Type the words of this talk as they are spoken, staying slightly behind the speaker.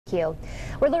Q.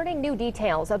 We're learning new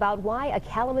details about why a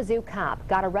Kalamazoo cop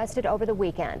got arrested over the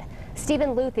weekend.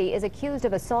 Steven Luthy is accused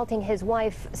of assaulting his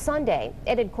wife Sunday,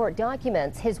 and in court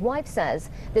documents, his wife says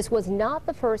this was not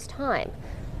the first time.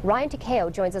 Ryan Takeo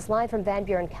joins us live from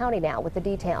Buren County now with the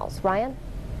details. Ryan?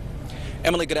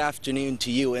 Emily, good afternoon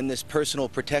to you. In this personal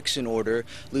protection order,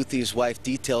 Luthy's wife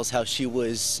details how she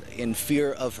was in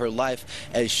fear of her life,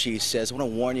 as she says. I want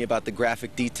to warn you about the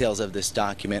graphic details of this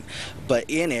document, but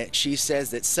in it, she says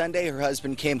that Sunday her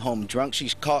husband came home drunk. She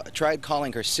tried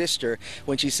calling her sister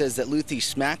when she says that Luthy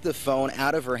smacked the phone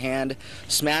out of her hand,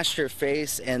 smashed her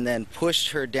face, and then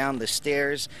pushed her down the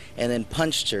stairs and then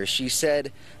punched her. She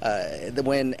said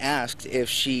when asked if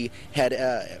she had,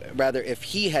 if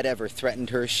he had ever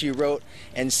threatened her, she wrote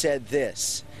and said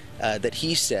this, that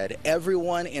he said,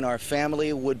 "Everyone in our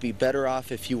family would be better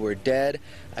off if you were dead.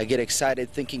 I get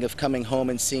excited thinking of coming home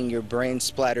and seeing your brain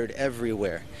splattered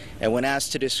everywhere." And when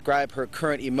asked to describe her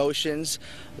current emotions,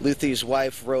 Luthy's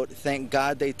wife wrote, "Thank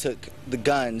God they took the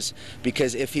guns,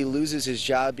 because if he loses his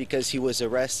job because he was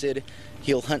arrested,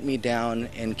 he'll hunt me down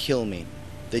and kill me."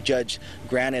 The judge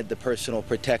granted the personal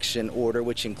protection order,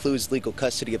 which includes legal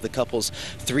custody of the couple's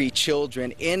 3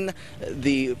 children. In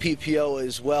the PPO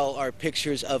as well are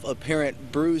pictures of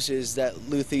apparent bruises that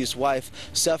Luthy's wife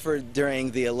suffered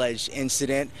during the alleged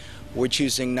incident. We're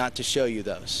choosing not to show you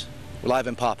those. We're live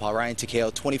in Pawpaw. Ryan Takeo,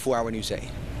 24 Hour News 8.